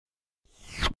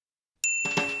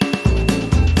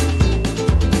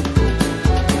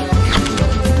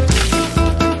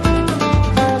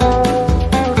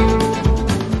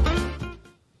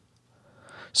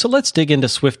So let's dig into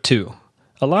Swift 2.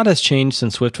 A lot has changed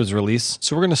since Swift was released,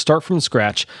 so we're going to start from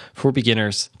scratch for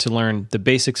beginners to learn the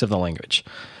basics of the language.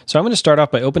 So I'm going to start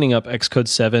off by opening up Xcode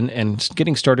 7 and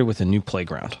getting started with a new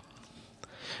playground.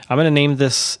 I'm going to name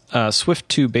this Swift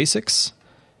 2 Basics.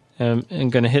 I'm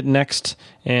going to hit Next,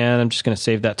 and I'm just going to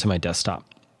save that to my desktop.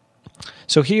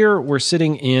 So here we're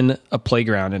sitting in a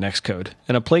playground in Xcode,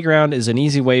 and a playground is an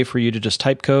easy way for you to just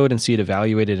type code and see it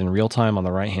evaluated in real time on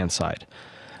the right-hand side.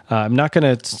 I'm not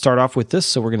going to start off with this,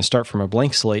 so we're going to start from a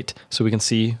blank slate so we can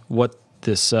see what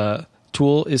this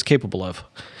tool is capable of.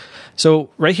 So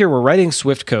right here, we're writing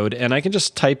Swift code, and I can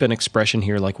just type an expression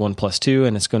here like 1 plus 2,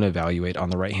 and it's going to evaluate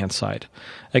on the right-hand side.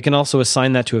 I can also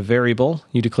assign that to a variable.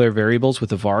 You declare variables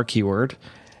with the var keyword,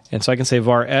 and so I can say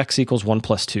var x equals 1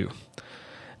 plus 2.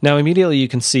 Now, immediately you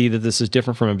can see that this is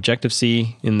different from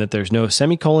Objective-C in that there's no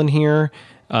semicolon here.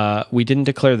 We didn't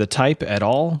declare the type at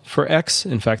all for x.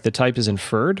 In fact, the type is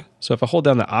inferred. So if I hold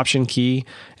down the Option key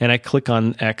and I click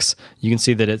on x, you can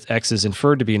see that x is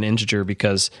inferred to be an integer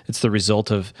because it's the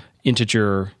result of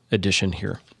integer addition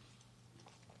here.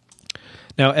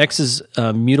 Now, x is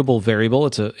a mutable variable.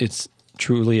 It's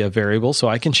truly a variable, so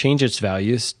I can change its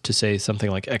values to say something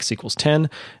like x equals 10, and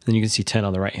then you can see 10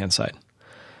 on the right-hand side.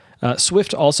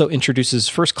 Swift also introduces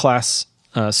first-class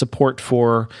support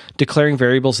for declaring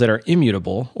variables that are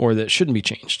immutable or that shouldn't be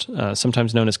changed,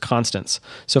 sometimes known as constants.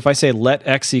 So if I say let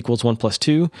x equals 1 plus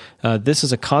 2, this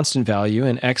is a constant value,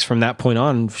 and x from that point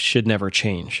on should never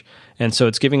change. And so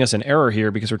it's giving us an error here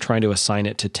because we're trying to assign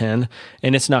it to 10,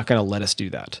 and it's not going to let us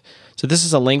do that. So this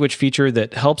is a language feature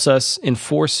that helps us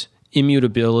enforce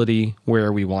immutability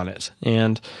where we want it.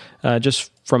 And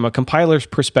just from a compiler's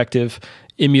perspective,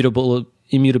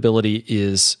 immutability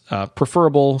is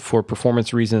preferable for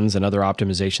performance reasons and other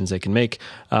optimizations they can make,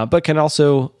 but can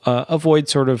also avoid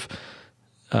sort of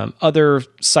other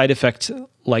side effect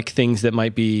like things that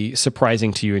might be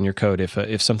surprising to you in your code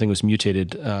if something was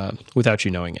mutated without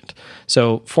you knowing it.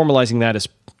 So formalizing that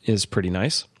is pretty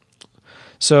nice.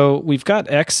 So we've got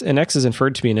x, and x is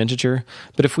inferred to be an integer,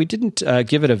 but if we didn't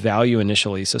give it a value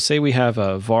initially, so say we have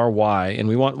a var y, and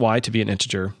we want y to be an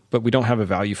integer, but we don't have a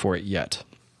value for it yet.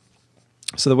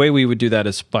 So the way we would do that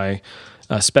is by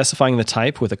specifying the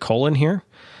type with a colon here,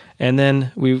 and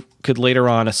then we could later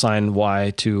on assign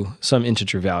y to some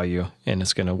integer value, and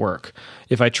it's going to work.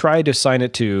 If I try to assign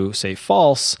it to, say,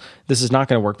 false, this is not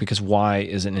going to work because y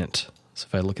is an int. So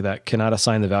if I look at that, cannot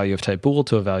assign the value of type bool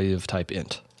to a value of type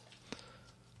int.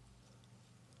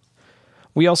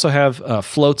 We also have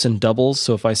floats and doubles,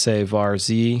 so if I say var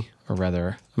z, or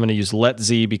rather, I'm going to use let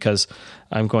z because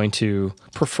I'm going to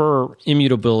prefer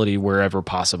immutability wherever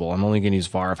possible. I'm only going to use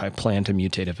var if I plan to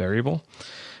mutate a variable.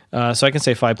 So I can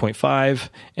say 5.5,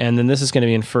 and then this is going to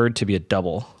be inferred to be a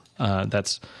double.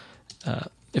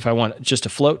 If I want just a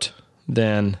float,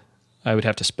 then I would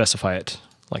have to specify it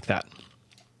like that.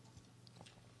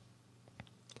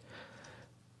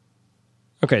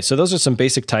 Okay, so those are some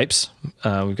basic types.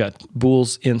 We've got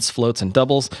bools, ints, floats, and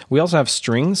doubles. We also have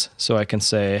strings, so I can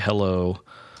say hello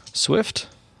Swift,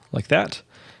 like that.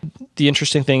 The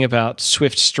interesting thing about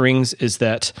Swift strings is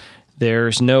that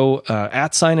there's no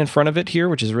 @ sign in front of it here,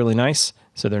 which is really nice.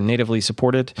 So they're natively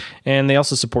supported, and they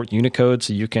also support Unicode,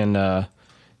 so you can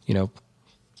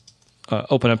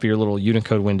open up your little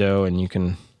Unicode window, and you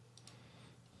can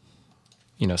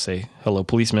say hello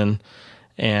policeman,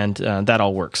 and that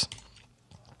all works.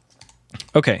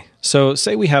 Okay, so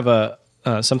say we have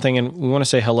something and we want to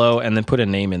say hello and then put a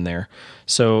name in there.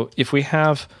 So if we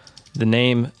have the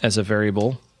name as a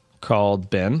variable called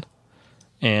Ben,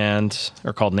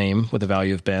 or called name with a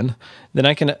value of Ben, then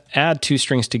I can add two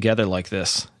strings together like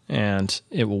this, and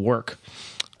it will work.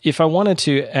 If I wanted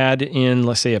to add in,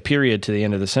 let's say, a period to the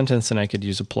end of the sentence, then I could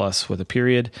use a plus with a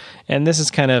period. And this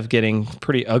is kind of getting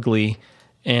pretty ugly,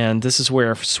 and this is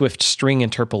where Swift string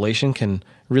interpolation can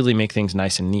really make things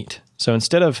nice and neat. So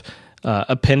instead of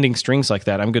appending strings like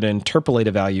that, I'm going to interpolate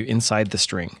a value inside the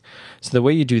string. So the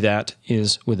way you do that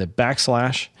is with a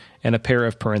backslash and a pair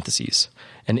of parentheses.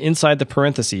 And inside the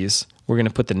parentheses, we're going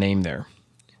to put the name there.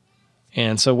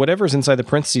 And so whatever's inside the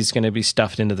parentheses is going to be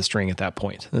stuffed into the string at that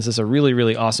point. This is a really,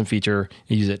 really awesome feature.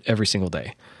 You use it every single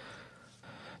day.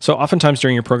 So oftentimes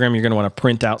during your program, you're going to want to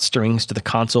print out strings to the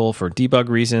console for debug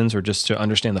reasons or just to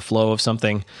understand the flow of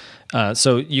something.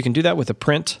 So you can do that with a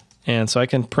print. And so I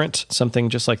can print something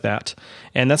just like that.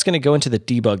 And that's going to go into the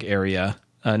debug area.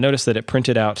 Notice that it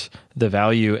printed out the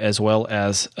value as well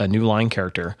as a new line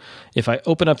character. If I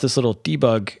open up this little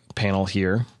debug panel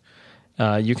here,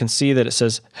 you can see that it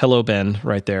says hello Ben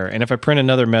right there. And if I print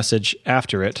another message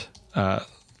after it,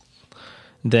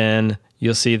 then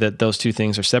you'll see that those two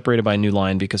things are separated by a new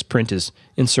line because print is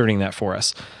inserting that for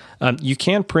us. You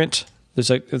can print, there's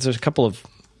a couple of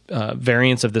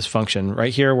variants of this function.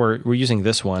 Right here, we're using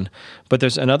this one, but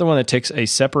there's another one that takes a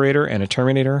separator and a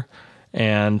terminator,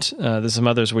 and there's some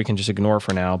others we can just ignore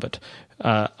for now, but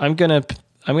I'm gonna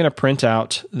print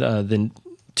out the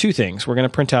two things. We're gonna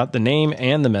print out the name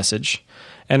and the message,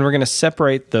 and we're gonna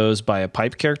separate those by a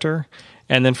pipe character,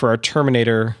 and then for our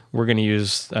terminator, we're gonna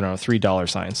use, I don't know,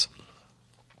 $3.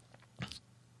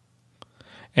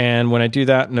 And when I do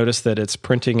that, notice that it's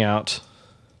printing out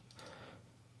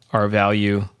our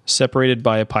value separated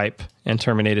by a pipe and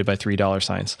terminated by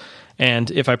 $3.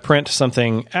 And if I print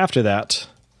something after that,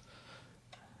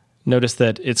 notice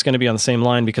that it's going to be on the same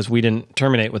line because we didn't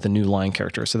terminate with a new line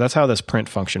character. So that's how this print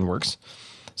function works.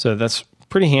 So that's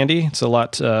pretty handy. It's a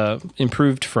lot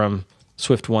improved from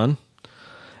Swift 1.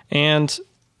 And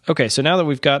okay, so now that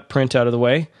we've got print out of the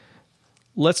way,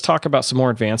 let's talk about some more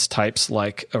advanced types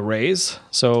like arrays.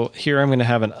 So here I'm going to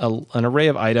have an array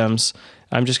of items.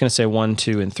 I'm just going to say 1,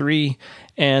 2, and 3.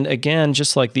 And again,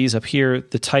 just like these up here,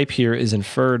 the type here is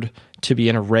inferred to be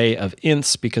an array of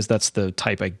ints because that's the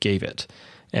type I gave it.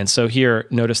 And so here,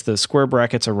 notice the square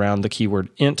brackets around the keyword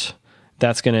int.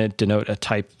 That's going to denote a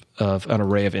type of an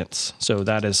array of ints. So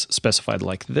that is specified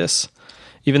like this.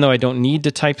 Even though I don't need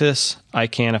to type this, I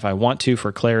can if I want to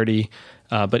for clarity.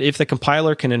 But if the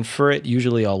compiler can infer it,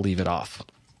 usually I'll leave it off.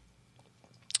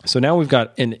 So now we've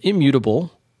got an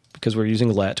immutable, because we're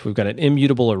using let, we've got an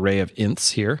immutable array of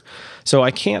ints here. So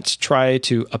I can't try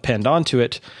to append onto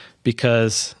it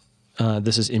because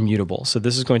this is immutable. So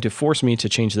this is going to force me to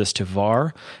change this to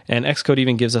var. And Xcode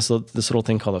even gives us this little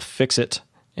thing called a fixit.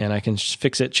 And I can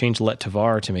fix it, change let to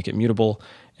var to make it mutable,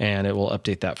 and it will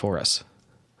update that for us.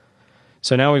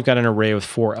 So now we've got an array with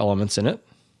 4 elements in it.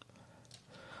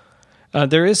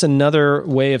 There is another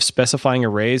way of specifying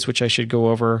arrays, which I should go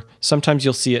over. Sometimes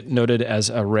you'll see it noted as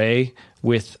array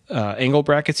with angle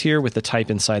brackets here with the type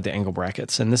inside the angle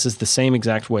brackets. And this is the same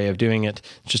exact way of doing it,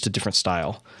 just a different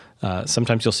style.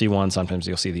 Sometimes you'll see one, sometimes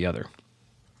you'll see the other.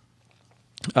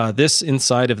 This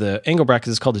inside of the angle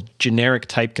brackets is called a generic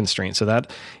type constraint. So that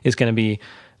is going to be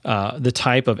the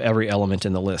type of every element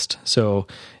in the list. So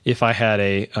if I had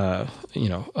a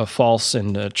false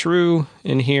and a true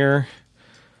in here,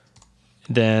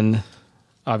 then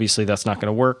obviously that's not going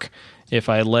to work. If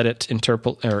I let it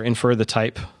interpolate or infer the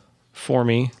type for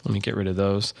me, let me get rid of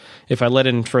those. If I let it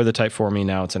infer the type for me,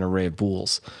 now it's an array of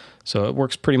bools. So it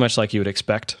works pretty much like you would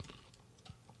expect.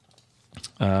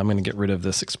 I'm going to get rid of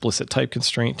this explicit type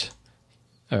constraint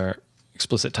or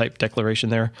explicit type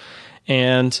declaration there.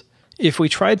 And if we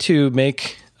try to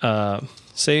make,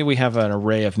 say we have an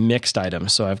array of mixed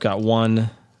items. So I've got 1,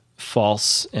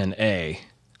 false, and A.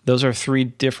 Those are 3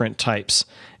 different types.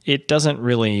 It doesn't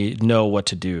really know what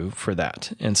to do for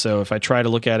that. And so if I try to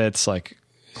look at it, it's like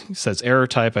it says error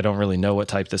type. I don't really know what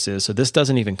type this is. So this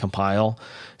doesn't even compile.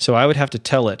 So I would have to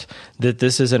tell it that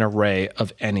this is an array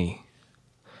of any.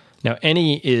 Now,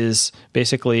 any is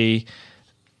basically,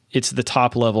 it's the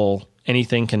top level.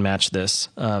 Anything can match this.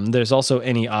 There's also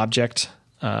any object,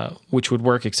 which would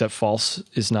work, except false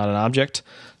is not an object.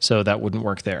 So that wouldn't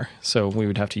work there. So we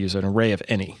would have to use an array of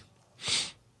any.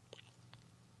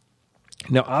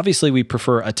 Now, obviously, we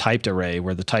prefer a typed array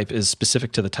where the type is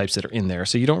specific to the types that are in there.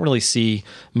 So you don't really see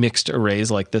mixed arrays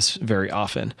like this very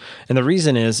often. And the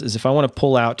reason is if I want to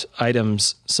pull out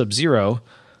items sub-0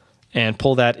 and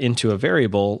pull that into a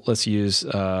variable, let's use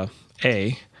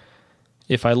A.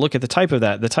 If I look at the type of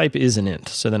that, the type is an int.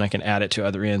 So then I can add it to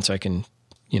other ints. I can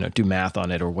do math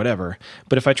on it or whatever.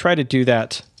 But if I try to do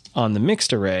that on the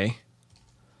mixed array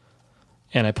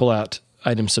and I pull out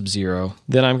item sub-0,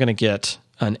 then I'm going to get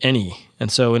an any.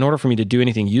 And so in order for me to do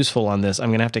anything useful on this, I'm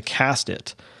going to have to cast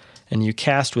it. And you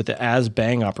cast with the as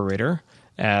bang operator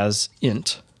as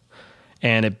int.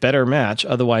 And it better match,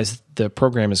 otherwise the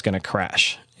program is going to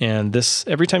crash. And this,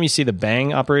 every time you see the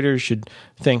bang operator, you should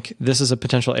think this is a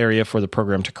potential area for the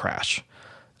program to crash.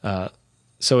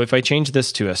 So if I change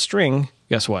this to a string,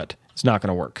 guess what? It's not going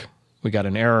to work. We got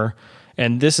an error.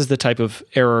 And this is the type of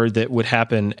error that would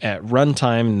happen at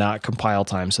runtime, not compile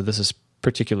time. So this is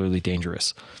particularly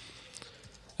dangerous.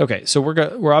 Okay, so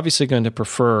we're obviously going to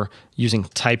prefer using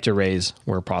typed arrays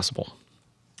where possible.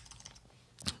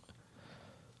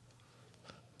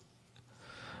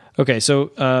 Okay,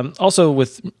 so also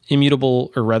with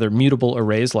immutable, or rather mutable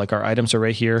arrays like our items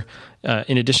array here,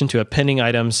 in addition to appending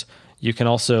items, you can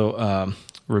also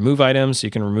remove items.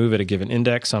 You can remove at a given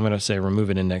index. So I'm going to say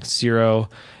remove at index 0,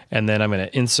 and then I'm going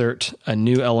to insert a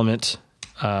new element,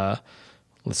 let's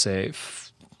say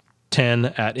 10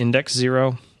 at index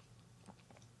 0.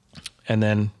 And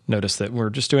then notice that we're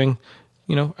just doing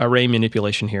array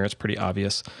manipulation here. It's pretty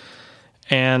obvious.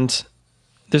 And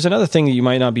there's another thing that you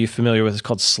might not be familiar with. It's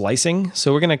called slicing.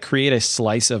 So we're going to create a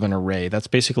slice of an array. That's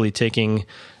basically taking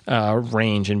a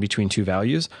range in between two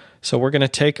values. So we're going to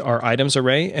take our items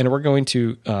array and we're going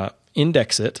to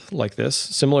index it like this,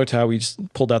 similar to how we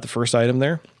just pulled out the first item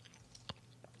there.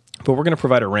 But we're going to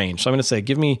provide a range. So I'm going to say,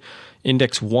 give me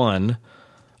index 1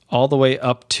 all the way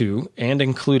up to and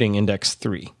including index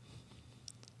 3.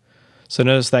 So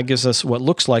notice that gives us what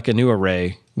looks like a new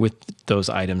array with those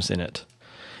items in it.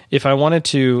 If I wanted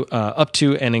to, up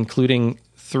to and including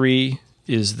 3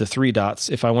 is the 3 dots.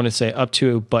 If I want to say up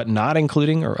to but not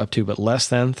including, or up to but less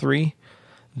than 3,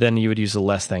 then you would use the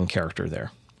less than character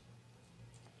there.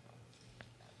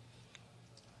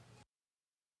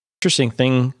 Interesting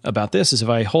thing about this is if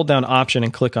I hold down Option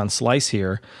and click on Slice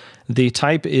here, the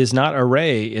type is not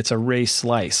array, it's array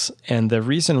slice. And the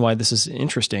reason why this is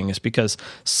interesting is because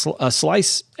a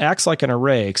slice acts like an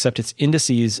array, except its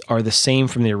indices are the same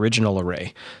from the original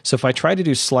array. So if I try to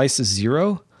do slice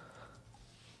 0,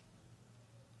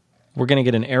 we're going to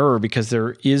get an error because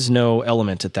there is no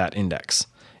element at that index.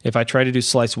 If I try to do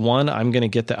slice 1, I'm going to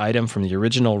get the item from the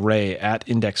original array at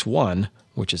index 1,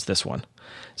 which is this one.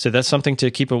 So that's something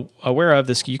to keep aware of.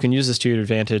 You can use this to your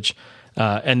advantage.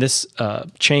 And this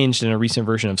changed in a recent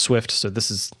version of Swift, so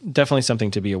this is definitely something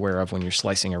to be aware of when you're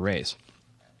slicing arrays.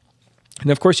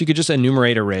 And of course, you could just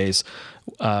enumerate arrays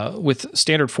with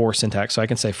standard for syntax. So I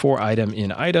can say for item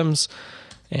in items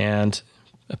and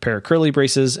a pair of curly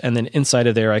braces, and then inside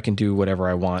of there I can do whatever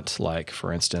I want, like,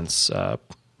 for instance,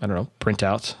 print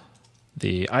out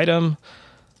the item.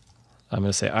 I'm going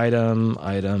to say item,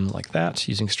 like that,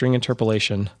 using string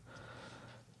interpolation.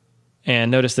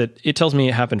 And notice that it tells me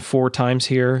it happened 4 times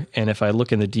here. And if I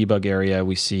look in the debug area,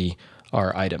 we see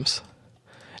our items.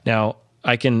 Now,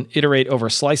 I can iterate over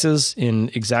slices in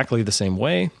exactly the same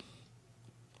way.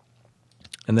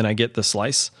 And then I get the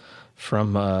slice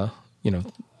from,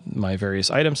 my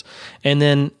various items. And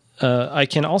then I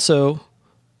can also,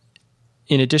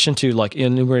 in addition to like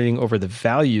enumerating over the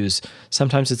values,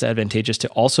 sometimes it's advantageous to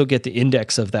also get the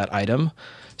index of that item.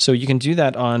 So you can do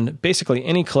that on basically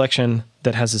any collection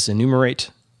that has this enumerate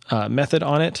method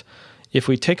on it. If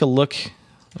we take a look,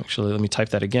 actually, let me type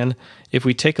that again. If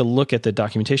we take a look at the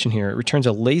documentation here, it returns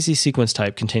a lazy sequence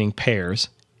type containing pairs,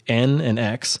 n and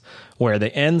x, where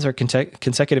the n's are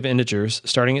consecutive integers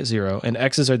starting at 0, and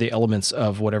x's are the elements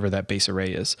of whatever that base array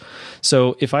is.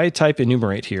 So if I type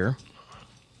enumerate here,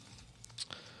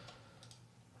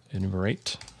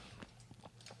 enumerate,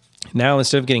 now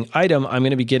instead of getting item, I'm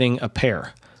going to be getting a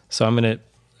pair. So I'm going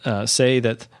to say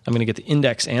that I'm going to get the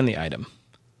index and the item.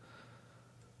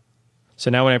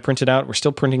 So now when I print it out, we're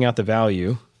still printing out the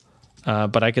value,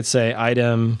 but I could say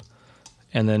item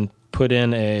and then put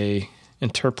in a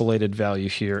interpolated value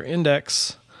here,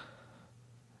 index,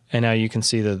 and now you can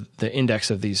see the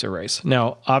index of these arrays.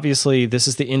 Now, obviously, this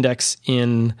is the index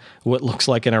in what looks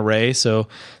like an array, so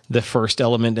the first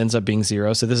element ends up being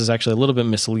 0. So this is actually a little bit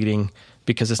misleading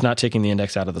because it's not taking the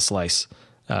index out of the slice.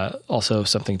 Also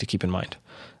something to keep in mind.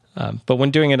 But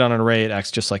when doing it on an array, it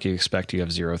acts just like you expect. You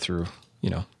have 0 through,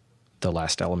 the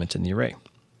last element in the array.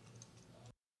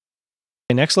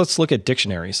 Okay, next, let's look at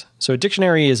dictionaries. So a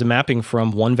dictionary is a mapping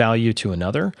from one value to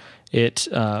another. It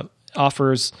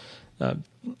offers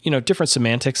different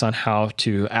semantics on how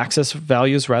to access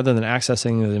values. Rather than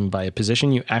accessing them by a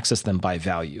position, you access them by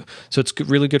value. So it's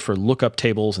really good for lookup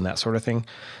tables and that sort of thing.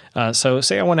 So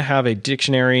say I want to have a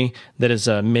dictionary that is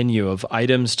a menu of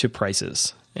items to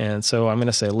prices. And so I'm going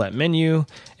to say let menu.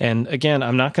 And again,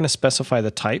 I'm not going to specify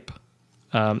the type.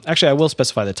 Actually, I will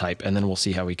specify the type, and then we'll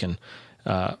see how we can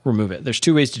remove it. There's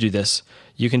 2 ways to do this.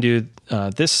 You can do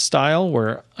this style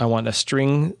where I want a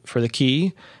string for the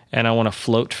key and I want a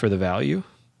float for the value.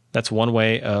 That's one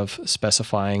way of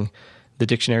specifying the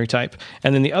dictionary type.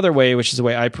 And then the other way, which is the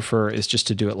way I prefer, is just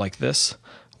to do it like this,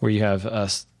 where you have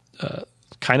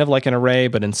kind of like an array,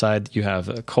 but inside you have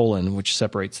a colon, which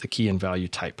separates the key and value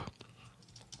type.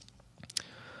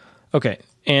 Okay,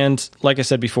 and like I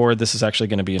said before, this is actually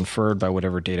going to be inferred by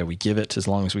whatever data we give it, as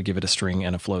long as we give it a string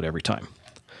and a float every time.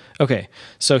 Okay,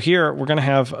 so here we're going to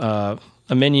have a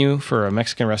menu for a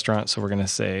Mexican restaurant. So we're going to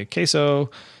say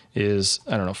queso is,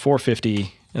 $4.50, and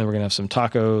then we're going to have some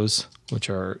tacos, which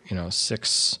are,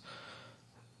 $6,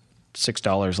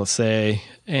 let's say,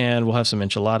 and we'll have some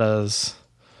enchiladas,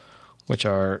 which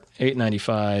are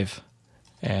 $8.95,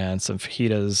 and some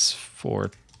fajitas for,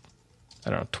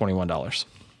 $21.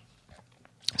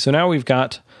 So now we've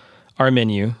got our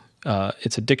menu.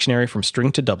 It's a dictionary from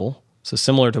string to double, so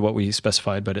similar to what we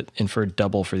specified, but it inferred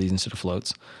double for these instead of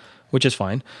floats, which is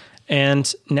fine.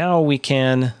 And now we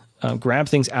can grab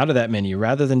things out of that menu.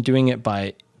 Rather than doing it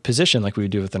by position like we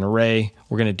would do with an array,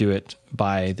 we're going to do it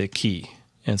by the key.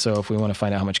 And so if we want to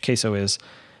find out how much queso is,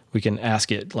 we can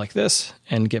ask it like this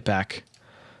and get back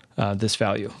this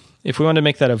value. If we want to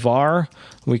make that a var,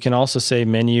 we can also say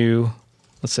menu.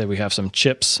 Let's say we have some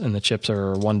chips, and the chips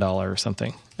are $1 or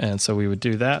something. And so we would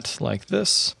do that like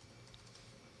this.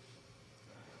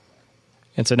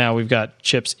 And so now we've got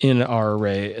chips in our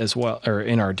array as well, or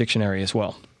in our dictionary as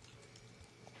well.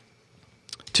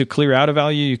 To clear out a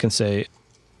value, you can say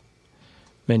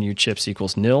menu chips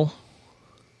equals nil.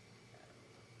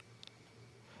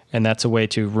 And that's a way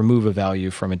to remove a value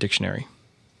from a dictionary.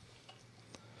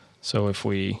 So if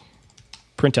we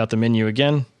print out the menu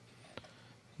again,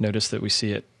 notice that we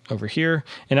see it over here.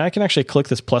 And I can actually click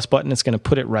this plus button. It's going to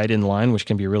put it right in line, which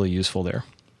can be really useful there.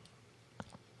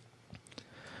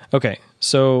 Okay,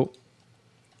 so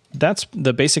that's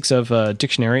the basics of a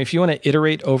dictionary. If you want to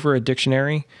iterate over a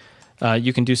dictionary,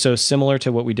 you can do so similar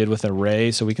to what we did with an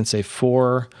array. So we can say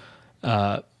for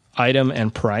item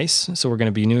and price. So we're going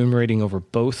to be enumerating over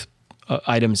both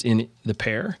items in the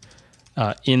pair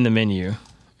in the menu.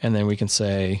 And then we can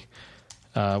say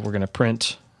we're going to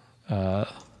print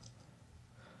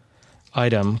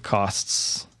item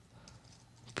costs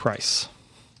price.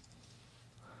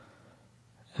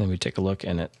 And then we take a look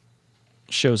and it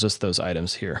shows us those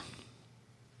items here.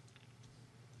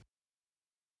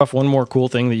 One more cool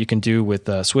thing that you can do with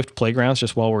Swift Playgrounds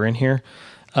just while we're in here.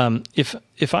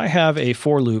 If I have a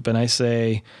for loop and I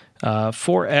say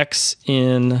for x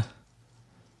in,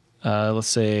 let's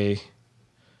say,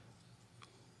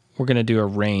 we're going to do a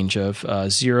range of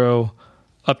 0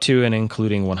 up to and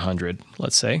including 100,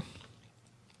 let's say.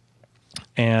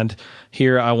 And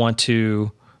here I want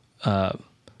to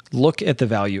look at the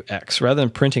value x. Rather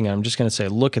than printing it, I'm just going to say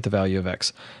look at the value of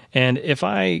x. And if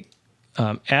I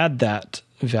add that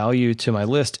value to my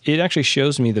list, it actually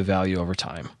shows me the value over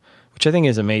time, which I think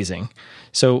is amazing.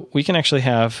 So we can actually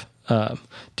have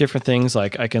different things,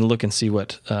 like I can look and see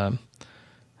what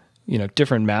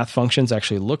different math functions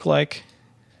actually look like.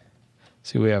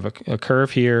 So we have a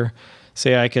curve here.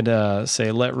 Say I could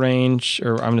say let range,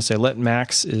 or I'm going to say let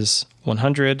max is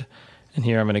 100, and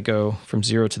here I'm going to go from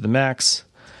 0 to the max,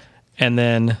 and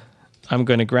then I'm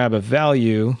going to grab a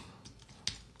value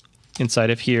inside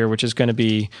of here, which is going to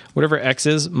be whatever x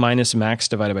is minus max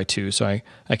divided by 2. So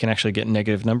I can actually get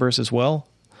negative numbers as well.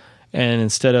 And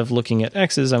instead of looking at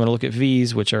x's, I'm going to look at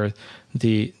v's, which are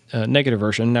the negative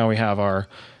version. Now we have our,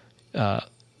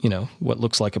 what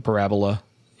looks like a parabola.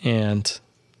 And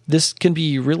this can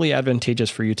be really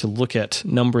advantageous for you to look at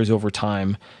numbers over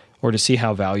time or to see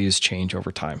how values change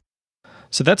over time.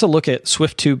 So that's a look at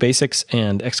Swift 2 basics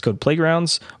and Xcode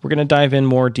Playgrounds. We're going to dive in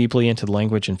more deeply into the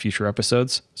language in future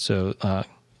episodes. So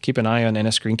keep an eye on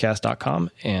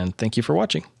nscreencast.com, and thank you for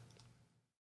watching.